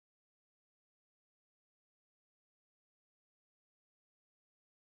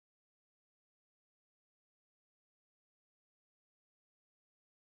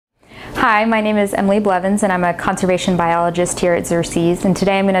Hi, my name is Emilie Blevins and I'm a conservation biologist here at Xerces, and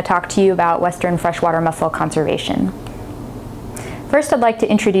today I'm going to talk to you about western freshwater mussel conservation. First, I'd like to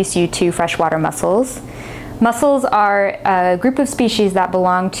introduce you to freshwater mussels. Mussels are a group of species that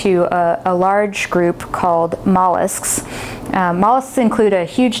belong to a large group called mollusks. Mollusks include a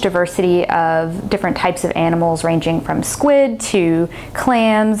huge diversity of different types of animals ranging from squid to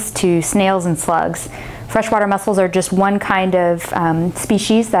clams to snails and slugs. Freshwater mussels are just one kind of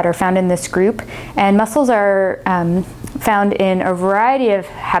species that are found in this group, and mussels are found in a variety of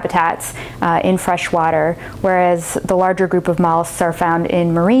habitats in freshwater, whereas the larger group of mollusks are found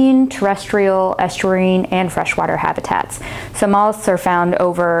in marine, terrestrial, estuarine, and freshwater habitats. So mollusks are found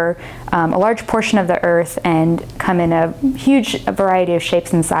over a large portion of the earth and come in a huge variety of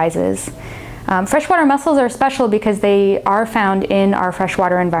shapes and sizes. Freshwater mussels are special because they are found in our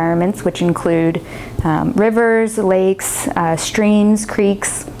freshwater environments, which include rivers, lakes, streams,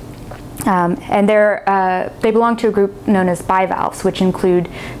 creeks, and they belong to a group known as bivalves, which include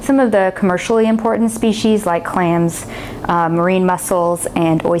some of the commercially important species like clams, marine mussels,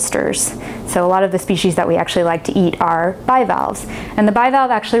 and oysters. So a lot of the species that we actually like to eat are bivalves. And the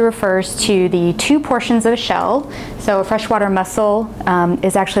bivalve actually refers to the two portions of a shell. So a freshwater mussel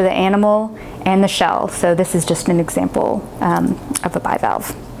is actually the animal and the shell. So this is just an example of a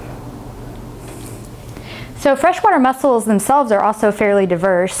bivalve. So freshwater mussels themselves are also fairly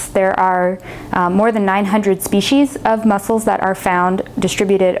diverse. There are more than 900 species of mussels that are found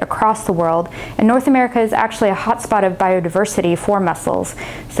distributed across the world. And North America is actually a hotspot of biodiversity for mussels.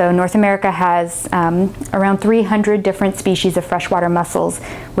 So North America has around 300 different species of freshwater mussels,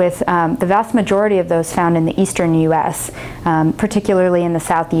 with the vast majority of those found in the eastern US, particularly in the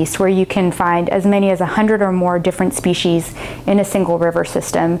southeast, where you can find as many as 100 or more different species in a single river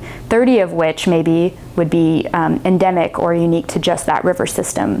system, 30 of which maybe would be endemic or unique to just that river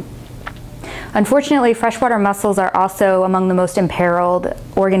system. Unfortunately, freshwater mussels are also among the most imperiled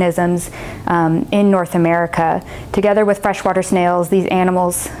organisms in North America. Together with freshwater snails, these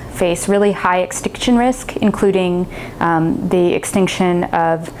animals face really high extinction risk, including the extinction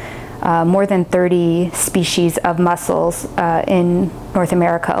of more than 30 species of mussels in North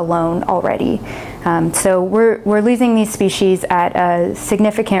America alone already. So we're losing these species at a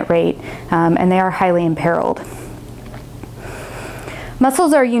significant rate, and they are highly imperiled.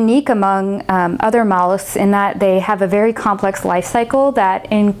 Mussels are unique among other mollusks in that they have a very complex life cycle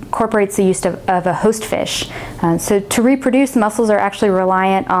that incorporates the use of a host fish. So to reproduce, mussels are actually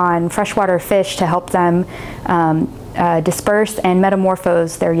reliant on freshwater fish to help them disperse and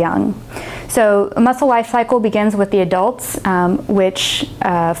metamorphose their young. So a mussel life cycle begins with the adults, which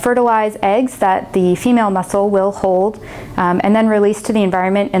fertilize eggs that the female mussel will hold and then release to the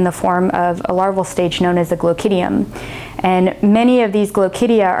environment in the form of a larval stage known as a glochidium. And many of these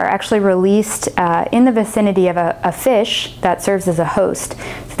glochidia are actually released in the vicinity of a fish that serves as a host.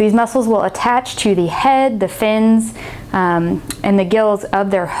 So these mussels will attach to the head, the fins, and the gills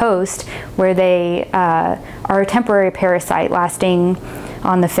of their host, where they are a temporary parasite lasting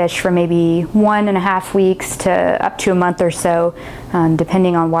on the fish for maybe 1.5 weeks to up to a month or so,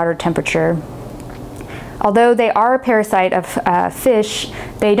 depending on water temperature. Although they are a parasite of fish,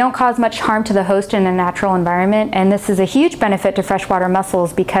 they don't cause much harm to the host in a natural environment, and this is a huge benefit to freshwater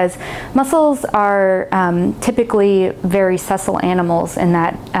mussels because mussels are typically very sessile animals in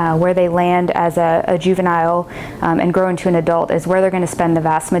that where they land as a juvenile and grow into an adult is where they're going to spend the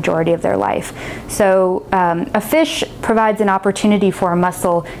vast majority of their life. So a fish provides an opportunity for a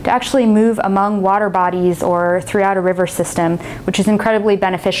mussel to actually move among water bodies or throughout a river system, which is incredibly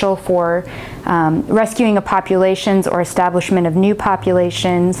beneficial for rescuing of populations or establishment of new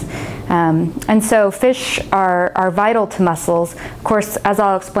populations. And so fish are vital to mussels. Of course, as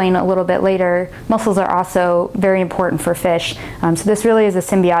I'll explain a little bit later, mussels are also very important for fish. So this really is a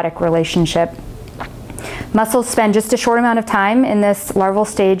symbiotic relationship. Mussels spend just a short amount of time in this larval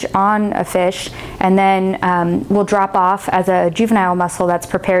stage on a fish and then will drop off as a juvenile mussel that's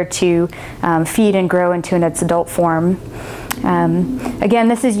prepared to feed and grow into its adult form. Again,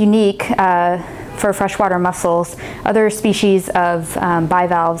 this is unique for freshwater mussels. Other species of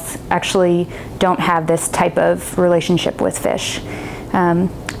bivalves actually don't have this type of relationship with fish.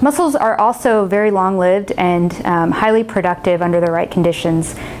 Mussels are also very long-lived and highly productive under the right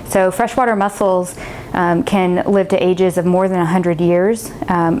conditions. So freshwater mussels can live to ages of more than 100 years,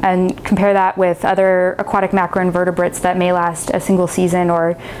 and compare that with other aquatic macroinvertebrates that may last a single season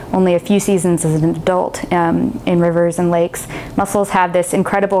or only a few seasons as an adult in rivers and lakes. Mussels have this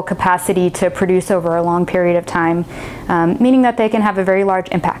incredible capacity to produce over a long period of time, meaning that they can have a very large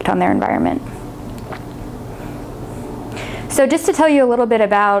impact on their environment. So just to tell you a little bit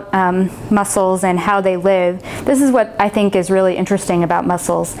about mussels and how they live, this is what I think is really interesting about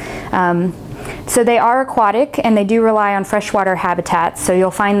mussels. So they are aquatic and they do rely on freshwater habitats. So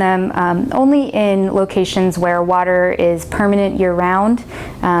you'll find them only in locations where water is permanent year-round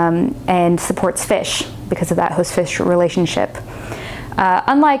and supports fish because of that host-fish relationship.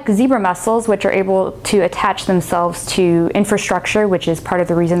 Unlike zebra mussels, which are able to attach themselves to infrastructure, which is part of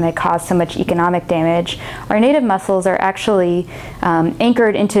the reason they cause so much economic damage, our native mussels are actually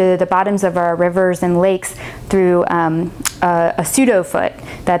anchored into the bottoms of our rivers and lakes through a pseudo-foot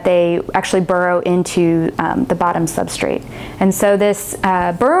that they actually burrow into the bottom substrate. And so this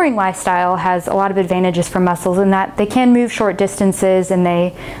burrowing lifestyle has a lot of advantages for mussels in that they can move short distances and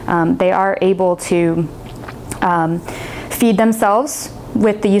they are able to feed themselves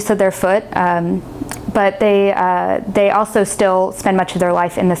with the use of their foot, but they also still spend much of their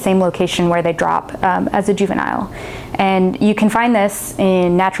life in the same location where they drop as a juvenile. And you can find this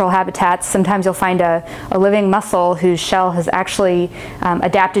in natural habitats. Sometimes you'll find a living mussel whose shell has actually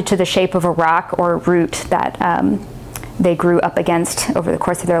adapted to the shape of a rock or root that they grew up against over the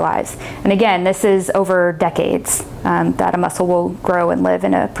course of their lives. And again, this is over decades that a mussel will grow and live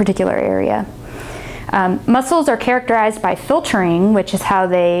in a particular area. Mussels are characterized by filtering, which is how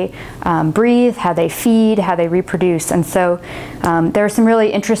they breathe, how they feed, how they reproduce. And so there are some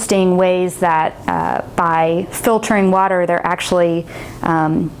really interesting ways that by filtering water, they're actually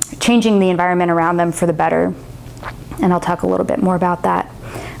changing the environment around them for the better. And I'll talk a little bit more about that.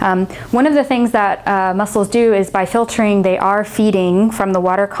 One of the things that mussels do is by filtering, they are feeding from the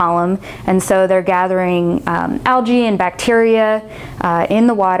water column, and so they're gathering algae and bacteria in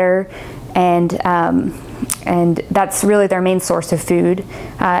the water, and that's really their main source of food.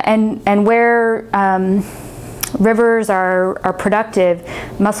 And where rivers are productive,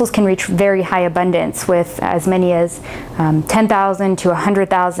 mussels can reach very high abundance with as many as 10,000 to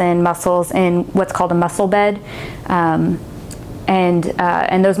 100,000 mussels in what's called a mussel bed.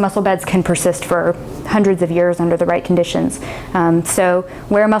 And those mussel beds can persist for hundreds of years under the right conditions. So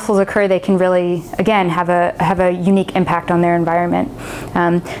where mussels occur, they can really, again, have a unique impact on their environment.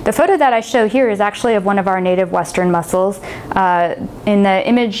 The photo that I show here is actually of one of our native western mussels. In the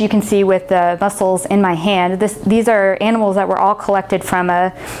image you can see with the mussels in my hand, these are animals that were all collected from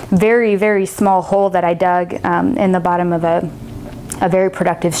a very, very small hole that I dug in the bottom of a very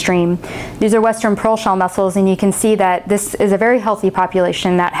productive stream. These are western pearlshell mussels, and you can see that this is a very healthy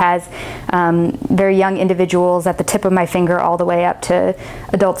population that has very young individuals at the tip of my finger all the way up to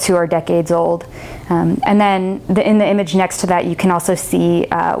adults who are decades old. And then in the image next to that, you can also see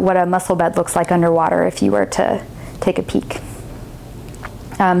what a mussel bed looks like underwater if you were to take a peek.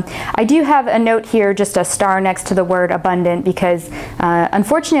 I do have a note here, just a star next to the word abundant, because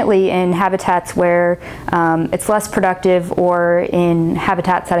unfortunately in habitats where it's less productive or in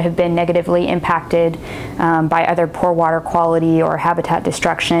habitats that have been negatively impacted by either poor water quality or habitat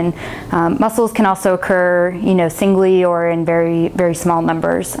destruction, mussels can also occur, singly or in very, very small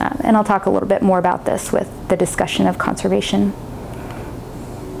numbers. And I'll talk a little bit more about this with the discussion of conservation.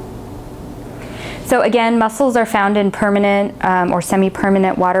 So again, mussels are found in permanent or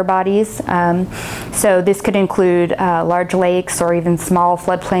semi-permanent water bodies. So this could include large lakes or even small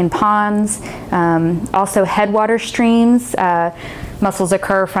floodplain ponds. Also headwater streams. Mussels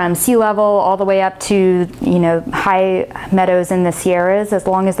occur from sea level all the way up to high meadows in the Sierras. As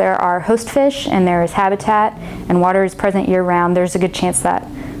long as there are host fish and there is habitat and water is present year-round, there's a good chance that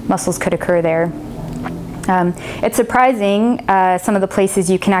mussels could occur there. It's surprising some of the places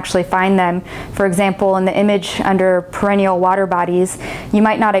you can actually find them. For example, in the image under perennial water bodies, you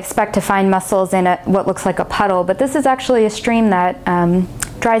might not expect to find mussels in what looks like a puddle, but this is actually a stream that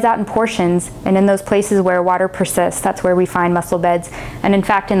dries out in portions, and in those places where water persists, that's where we find mussel beds. And in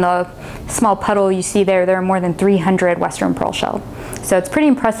fact, in the small puddle you see there are more than 300 western pearlshell. So it's pretty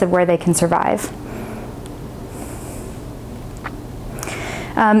impressive where they can survive.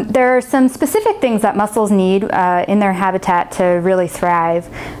 There are some specific things that mussels need in their habitat to really thrive.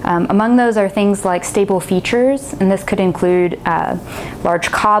 Among those are things like stable features, and this could include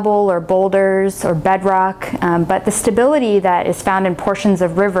large cobble or boulders or bedrock, but the stability that is found in portions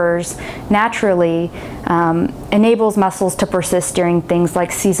of rivers naturally enables mussels to persist during things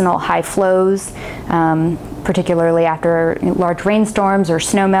like seasonal high flows, particularly after large rainstorms or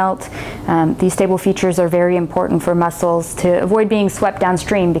snowmelt. These stable features are very important for mussels to avoid being swept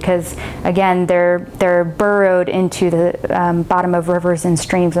downstream because, again, they're burrowed into the bottom of rivers and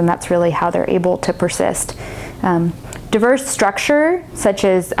streams, and that's really how they're able to persist. diverse structure, such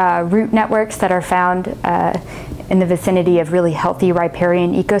as root networks that are found in the vicinity of really healthy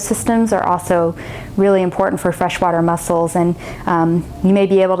riparian ecosystems, are also really important for freshwater mussels. And you may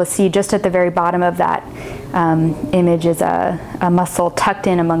be able to see just at the very bottom of that image is a mussel tucked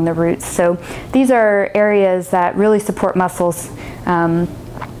in among the roots. So these are areas that really support mussels.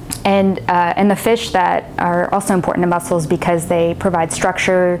 And the fish that are also important to mussels because they provide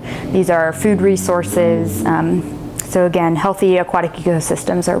structure. These are food resources. So again, healthy aquatic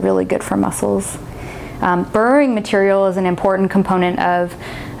ecosystems are really good for mussels. Burrowing material is an important component of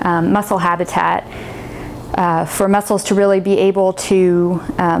mussel habitat for mussels to really be able to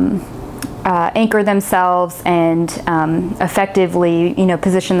anchor themselves and effectively,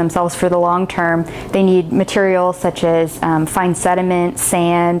 position themselves for the long term. They need materials such as fine sediment,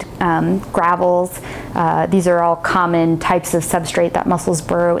 sand, gravels. These are all common types of substrate that mussels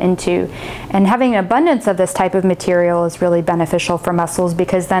burrow into. And having an abundance of this type of material is really beneficial for mussels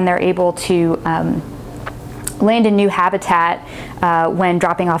because then they're able to land in new habitat when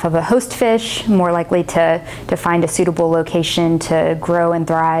dropping off of a host fish, more likely to find a suitable location to grow and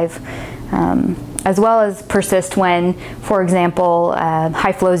thrive. As well as persist when, for example,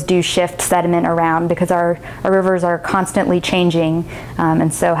 high flows do shift sediment around because our rivers are constantly changing,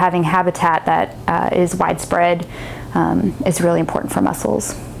 and so having habitat that is widespread is really important for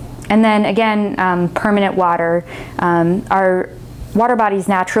mussels. And then again, permanent water. Our water bodies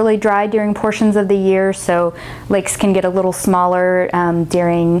naturally dry during portions of the year, so lakes can get a little smaller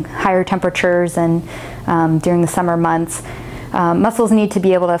during higher temperatures and during the summer months. Mussels need to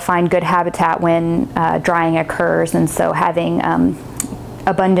be able to find good habitat when drying occurs, and so having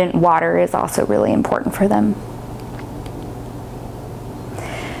abundant water is also really important for them.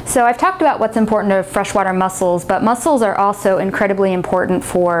 So I've talked about what's important to freshwater mussels, but mussels are also incredibly important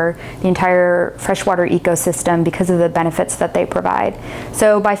for the entire freshwater ecosystem because of the benefits that they provide.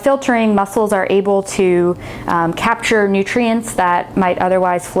 So by filtering, mussels are able to capture nutrients that might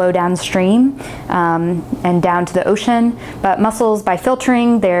otherwise flow downstream and down to the ocean. But mussels, by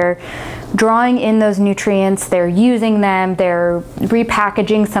filtering, they're drawing in those nutrients, they're using them, they're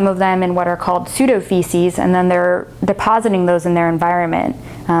repackaging some of them in what are called pseudofeces, and then they're depositing those in their environment.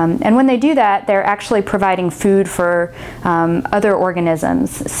 And when they do that, they're actually providing food for other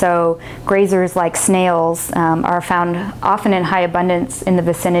organisms. So grazers like snails are found often in high abundance in the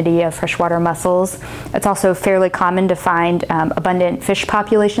vicinity of freshwater mussels. It's also fairly common to find abundant fish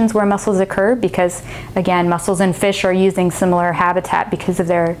populations where mussels occur because, again, mussels and fish are using similar habitat because of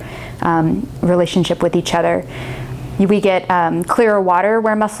their relationship with each other. We get clearer water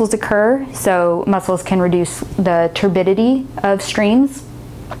where mussels occur, so mussels can reduce the turbidity of streams,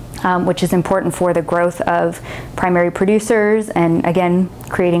 which is important for the growth of primary producers and, again,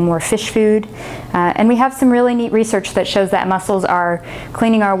 creating more fish food. And we have some really neat research that shows that mussels are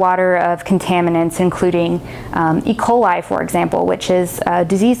cleaning our water of contaminants, including E. coli, for example, which is a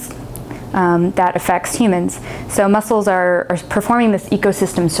disease that affects humans. So mussels are performing this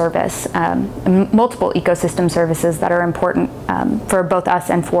ecosystem service, multiple ecosystem services that are important for both us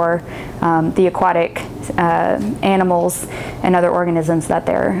and for the aquatic animals and other organisms that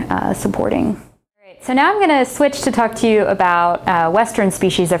they're supporting. So now I'm going to switch to talk to you about western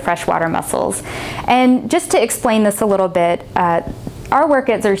species of freshwater mussels. And just to explain this a little bit, our work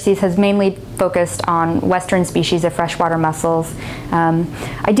at Xerces has mainly focused on western species of freshwater mussels.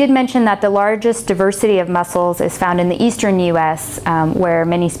 I did mention that the largest diversity of mussels is found in the eastern U.S., where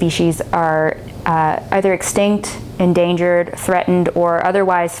many species are either extinct, endangered, threatened, or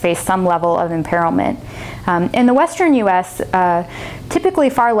otherwise face some level of imperilment. In the western U.S., typically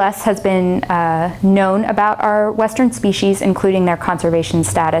far less has been known about our western species, including their conservation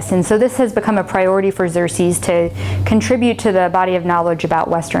status. And so this has become a priority for Xerces to contribute to the body of knowledge about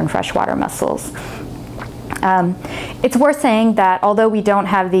western freshwater mussels. It's worth saying that although we don't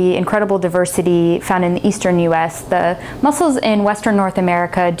have the incredible diversity found in the eastern U.S., the mussels in western North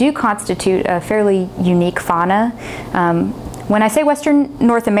America do constitute a fairly unique fauna. When I say western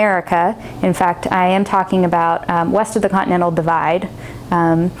North America, in fact, I am talking about west of the Continental Divide.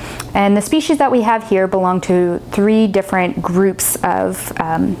 And the species that we have here belong to 3 different groups of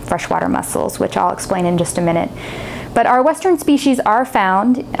freshwater mussels, which I'll explain in just a minute. But our western species are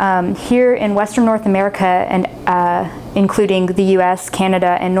found here in western North America, and including the US,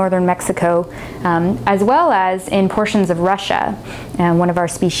 Canada, and northern Mexico, as well as in portions of Russia. One of our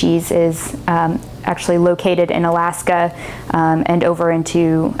species is actually located in Alaska and over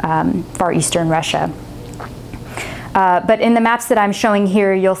into far eastern Russia. But in the maps that I'm showing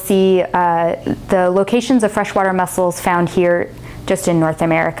here, you'll see the locations of freshwater mussels found here just in North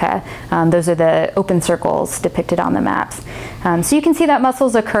America. Those are the open circles depicted on the maps. So you can see that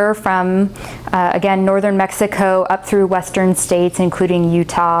mussels occur from, again, northern Mexico up through western states, including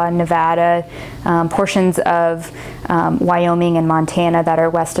Utah, Nevada, portions of Wyoming and Montana that are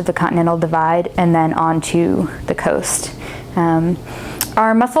west of the Continental Divide, and then onto the coast.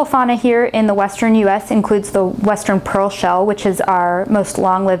 Our mussel fauna here in the western U.S. includes the western pearl shell, which is our most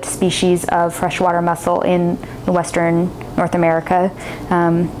long-lived species of freshwater mussel in the western North America.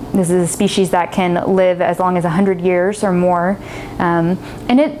 This is a species that can live as long as 100 years or more,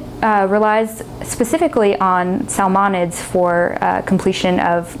 and it relies specifically on salmonids for completion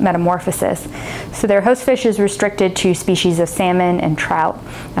of metamorphosis. So their host fish is restricted to species of salmon and trout,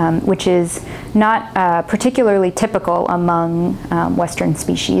 which is not particularly typical among Western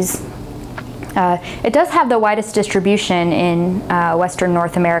species. It does have the widest distribution in Western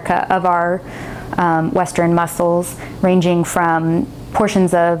North America of our Western mussels, ranging from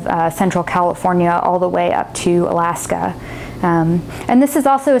portions of Central California all the way up to Alaska. And this is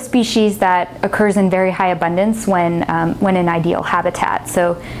also a species that occurs in very high abundance when in ideal habitat.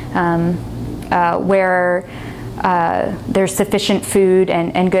 So where there's sufficient food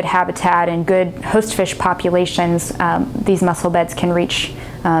and good habitat and good host fish populations, these mussel beds can reach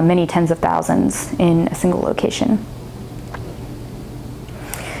many tens of thousands in a single location.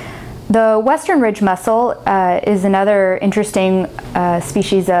 The western ridge mussel is another interesting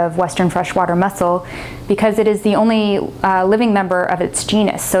species of western freshwater mussel because it is the only living member of its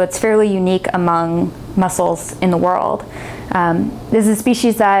genus, so it's fairly unique among mussels in the world. This is a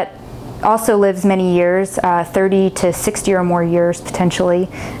species that also lives many years, 30 to 60 or more years potentially,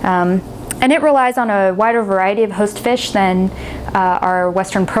 and it relies on a wider variety of host fish than our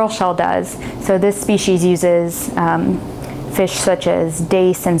western pearl shell does. So this species uses fish such as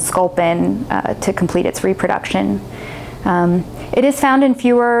dace and sculpin to complete its reproduction. It is found in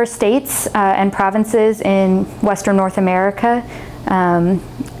fewer states and provinces in Western North America.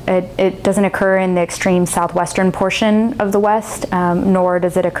 It doesn't occur in the extreme southwestern portion of the West, nor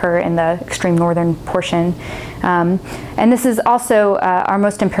does it occur in the extreme northern portion. And this is also our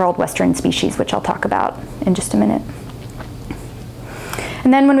most imperiled western species, which I'll talk about in just a minute.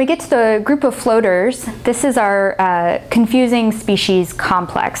 And then when we get to the group of floaters, this is our confusing species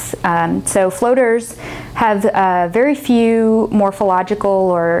complex. So floaters have very few morphological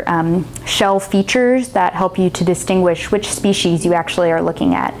or shell features that help you to distinguish which species you actually are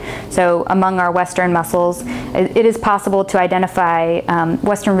looking at. So among our western mussels, it is possible to identify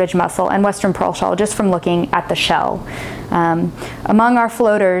western ridge mussel and western pearl shell just from looking at the shell. Among our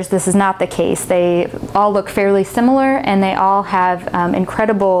floaters, this is not the case. They all look fairly similar, and they all have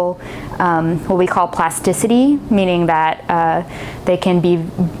incredible what we call plasticity, meaning that they can be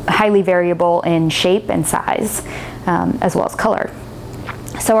highly variable in shape and size, as well as color.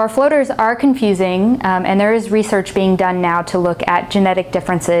 So our floaters are confusing, and there is research being done now to look at genetic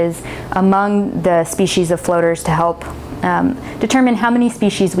differences among the species of floaters to help determine how many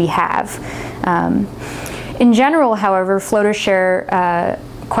species we have. In general, however, floaters share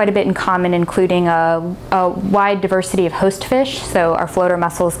quite a bit in common, including a wide diversity of host fish. So our floater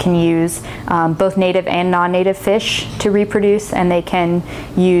mussels can use both native and non-native fish to reproduce, and they can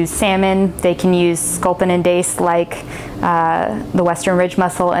use salmon, they can use sculpin and dace like the western ridge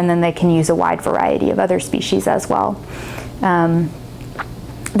mussel, and then they can use a wide variety of other species as well.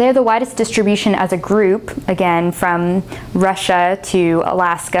 They have the widest distribution as a group, again, from Russia to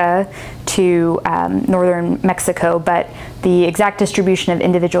Alaska to northern Mexico, but the exact distribution of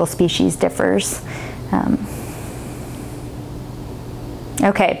individual species differs.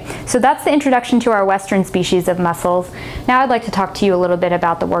 Okay, so that's the introduction to our western species of mussels. Now I'd like to talk to you a little bit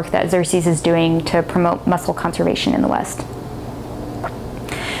about the work that Xerces is doing to promote mussel conservation in the West.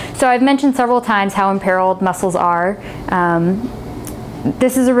 So I've mentioned several times how imperiled mussels are.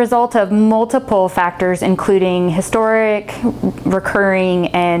 This is a result of multiple factors, including historic, recurring,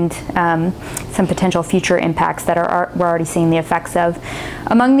 and some potential future impacts that we're already seeing the effects of.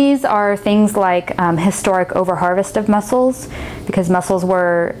 Among these are things like historic overharvest of mussels, because mussels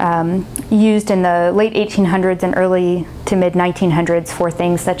were used in the late 1800s and early to mid 1900s for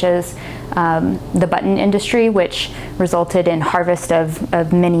things such as the button industry, which resulted in harvest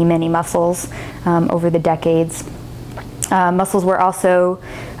of many, many mussels over the decades. Mussels were also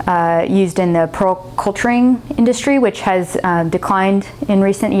used in the pearl culturing industry, which has declined in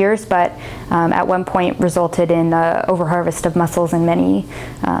recent years, but at one point resulted in the overharvest of mussels in many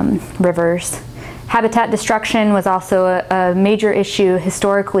rivers. Habitat destruction was also a major issue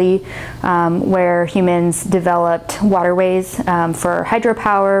historically, where humans developed waterways for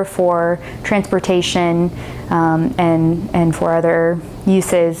hydropower, for transportation, and for other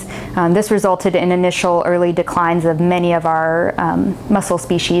uses. This resulted in initial early declines of many of our mussel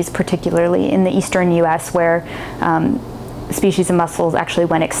species, particularly in the eastern U.S., where species of mussels actually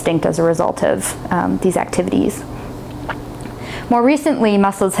went extinct as a result of these activities. More recently,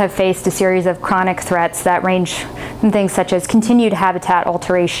 mussels have faced a series of chronic threats that range from things such as continued habitat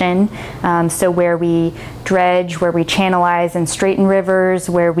alteration, so where we dredge, where we channelize and straighten rivers,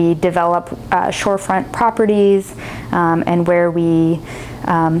 where we develop shorefront properties, and where we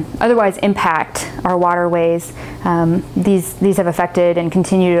otherwise impact our waterways. These have affected and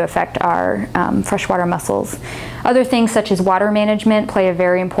continue to affect our freshwater mussels. Other things such as water management play a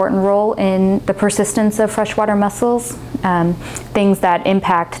very important role in the persistence of freshwater mussels. Things that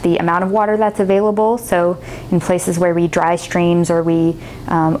impact the amount of water that's available. So in places where we dry streams or we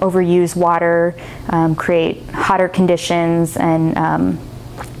overuse water, create hotter conditions and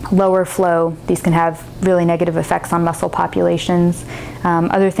lower flow, these can have really negative effects on mussel populations.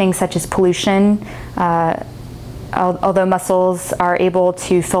 Other things such as pollution. Although mussels are able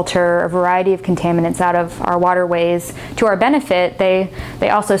to filter a variety of contaminants out of our waterways to our benefit, they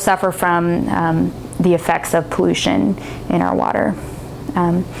also suffer from the effects of pollution in our water.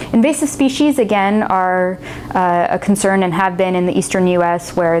 Invasive species, again, are a concern and have been in the eastern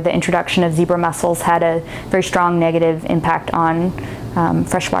U.S., where the introduction of zebra mussels had a very strong negative impact on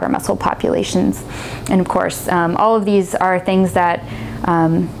freshwater mussel populations. And of course, all of these are things that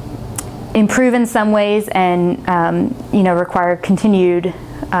improve in some ways and require continued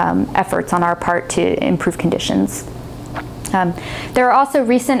efforts on our part to improve conditions. There are also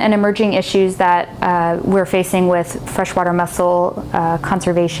recent and emerging issues that we're facing with freshwater mussel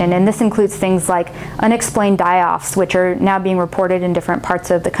conservation, and this includes things like unexplained die-offs, which are now being reported in different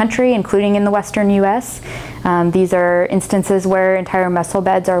parts of the country, including in the western U.S. These are instances where entire mussel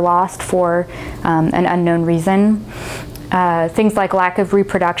beds are lost for an unknown reason. Things like lack of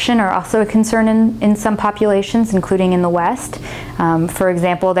reproduction are also a concern in some populations, including in the West. For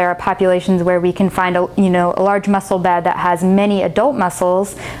example, there are populations where we can find a large mussel bed that has many adult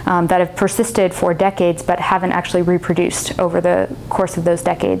mussels that have persisted for decades but haven't actually reproduced over the course of those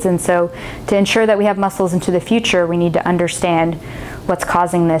decades. And so to ensure that we have mussels into the future, we need to understand what's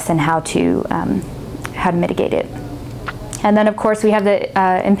causing this and how to mitigate it. And then, of course, we have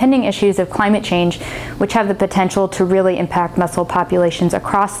the impending issues of climate change, which have the potential to really impact mussel populations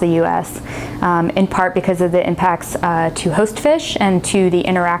across the U.S., in part because of the impacts to host fish and to the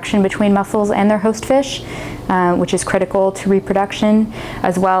interaction between mussels and their host fish, which is critical to reproduction,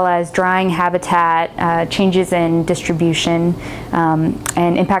 as well as drying habitat, changes in distribution,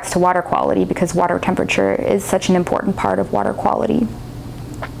 and impacts to water quality, because water temperature is such an important part of water quality.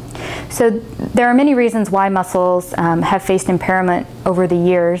 So there are many reasons why mussels have faced impairment over the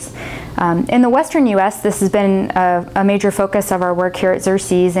years. In the western U.S., this has been a major focus of our work here at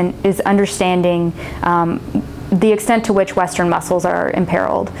Xerces, and is understanding the extent to which western mussels are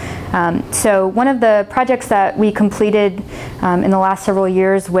imperiled. So one of the projects that we completed in the last several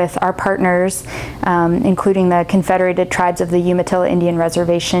years with our partners, including the Confederated Tribes of the Umatilla Indian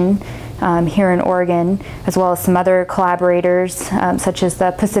Reservation here in Oregon, as well as some other collaborators, such as the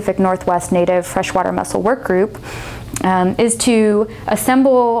Pacific Northwest Native Freshwater Mussel Work Group, is to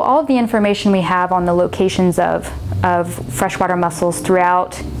assemble all of the information we have on the locations of freshwater mussels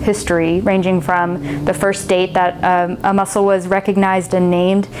throughout history, ranging from the first date that a mussel was recognized and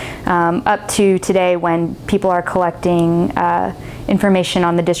named up to today, when people are collecting information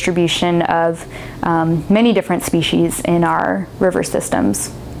on the distribution of many different species in our river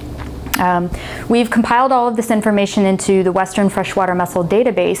systems. We've compiled all of this information into the Western Freshwater Mussel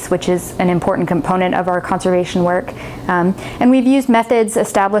Database, which is an important component of our conservation work. And we've used methods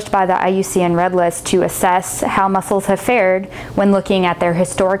established by the IUCN Red List to assess how mussels have fared when looking at their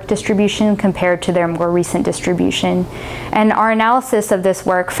historic distribution compared to their more recent distribution. And our analysis of this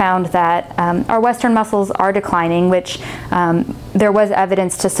work found that our Western mussels are declining, which there was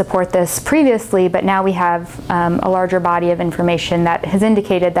evidence to support this previously, but now we have a larger body of information that has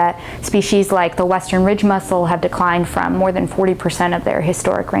indicated that species like the Western Ridge mussel have declined from more than 40% of their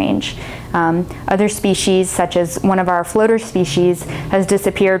historic range. Other species, such as one of our floater species, has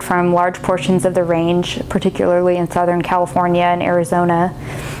disappeared from large portions of the range, particularly in Southern California and Arizona.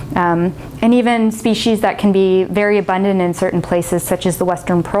 And even species that can be very abundant in certain places, such as the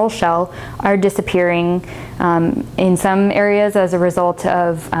Western pearl shell, are disappearing in some areas as a result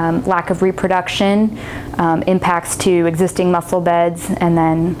of lack of reproduction, impacts to existing mussel beds, and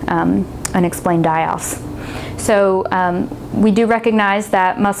then unexplained die-offs. So we do recognize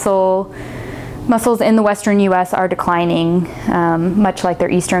that mussels in the western U.S. are declining, much like their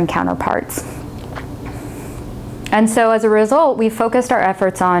eastern counterparts. And so as a result, we focused our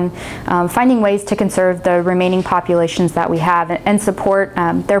efforts on finding ways to conserve the remaining populations that we have and support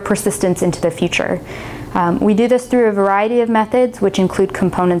their persistence into the future. We do this through a variety of methods, which include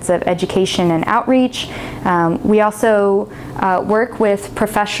components of education and outreach. We also work with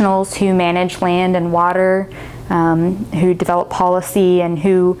professionals who manage land and water, who develop policy, and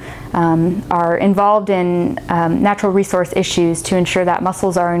who are involved in natural resource issues to ensure that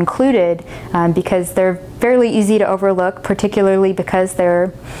mussels are included, because they're fairly easy to overlook, particularly because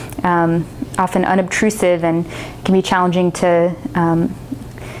they're often unobtrusive and can be challenging to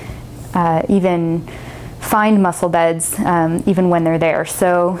even find mussel beds even when they're there.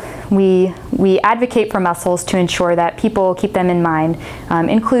 So we advocate for mussels to ensure that people keep them in mind,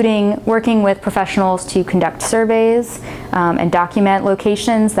 including working with professionals to conduct surveys and document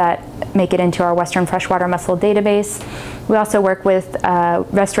locations that make it into our Western Freshwater Mussel database. We also work with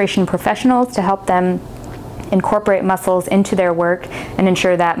restoration professionals to help them incorporate mussels into their work and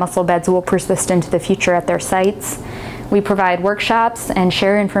ensure that mussel beds will persist into the future at their sites. We provide workshops and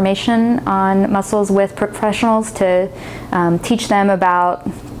share information on mussels with professionals to teach them about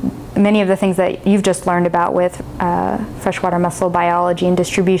many of the things that you've just learned about with freshwater mussel biology and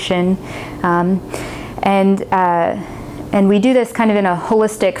distribution. And we do this kind of in a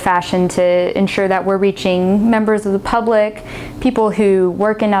holistic fashion to ensure that we're reaching members of the public, people who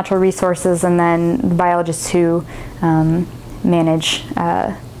work in natural resources, and then biologists who manage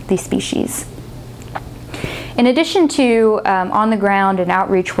these species. In addition to on-the-ground and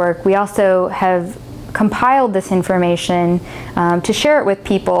outreach work, we also have compiled this information to share it with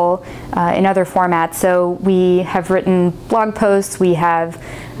people in other formats. So we have written blog posts, we have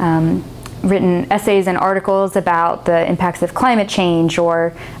written essays and articles about the impacts of climate change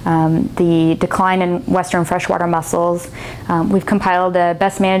or the decline in western freshwater mussels. We've compiled a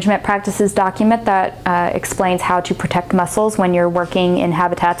best management practices document that explains how to protect mussels when you're working in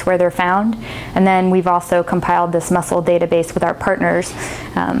habitats where they're found. And then we've also compiled this mussel database with our partners.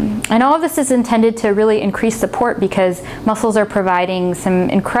 And all of this is intended to really increase support, because mussels are providing some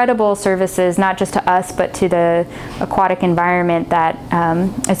incredible services, not just to us, but to the aquatic environment that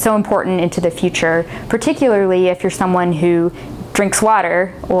is so important into the future, particularly if you're someone who drinks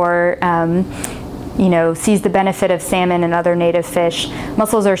water or you know, sees the benefit of salmon and other native fish.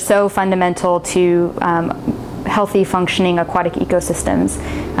 Mussels are so fundamental to healthy, functioning aquatic ecosystems,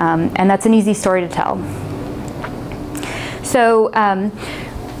 and that's an easy story to tell. So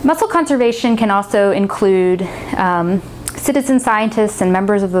mussel conservation can also include citizen scientists and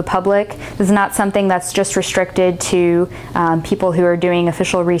members of the public. This is not something that's just restricted to people who are doing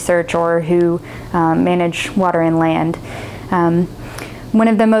official research or who manage water and land. One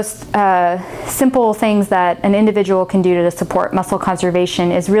of the most simple things that an individual can do to support mussel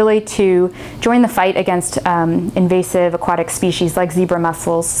conservation is really to join the fight against invasive aquatic species like zebra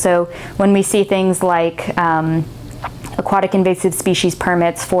mussels. So when we see things like aquatic invasive species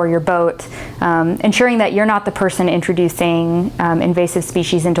permits for your boat, ensuring that you're not the person introducing invasive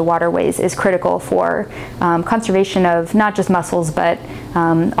species into waterways is critical for conservation of not just mussels, but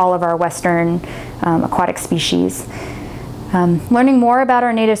all of our western aquatic species. Learning more about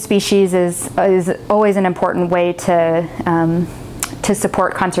our native species is always an important way to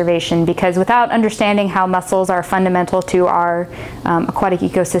support conservation, because without understanding how mussels are fundamental to our aquatic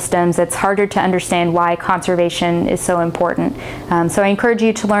ecosystems, it's harder to understand why conservation is so important. So I encourage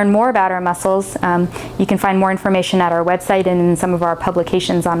you to learn more about our mussels. You can find more information at our website and in some of our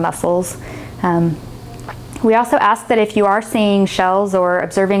publications on mussels. We also ask that if you are seeing shells or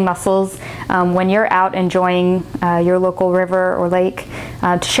observing mussels when you're out enjoying your local river or lake,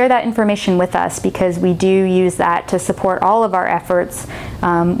 to share that information with us, because we do use that to support all of our efforts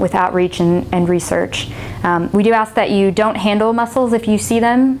with outreach and research. We do ask that you don't handle mussels if you see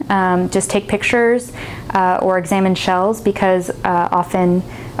them. Just take pictures or examine shells, because often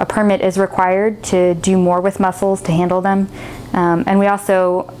a permit is required to do more with mussels, to handle them. And we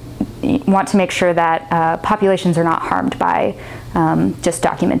also want to make sure that populations are not harmed by just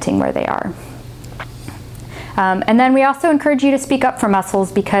documenting where they are. And then we also encourage you to speak up for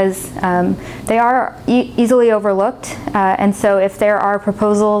mussels because they are easily overlooked. And so if there are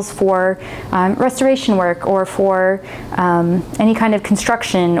proposals for restoration work or for any kind of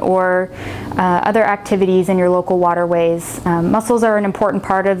construction or other activities in your local waterways, mussels are an important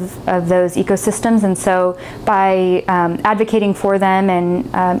part of those ecosystems. And so by advocating for them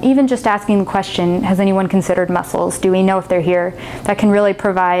and even just asking the question, has anyone considered mussels? Do we know if they're here? That can really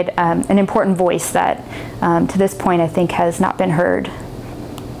provide an important voice that to this point I think has not been heard.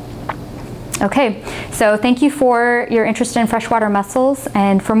 Okay, so thank you for your interest in freshwater mussels,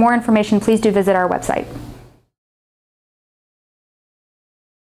 and for more information please do visit our website.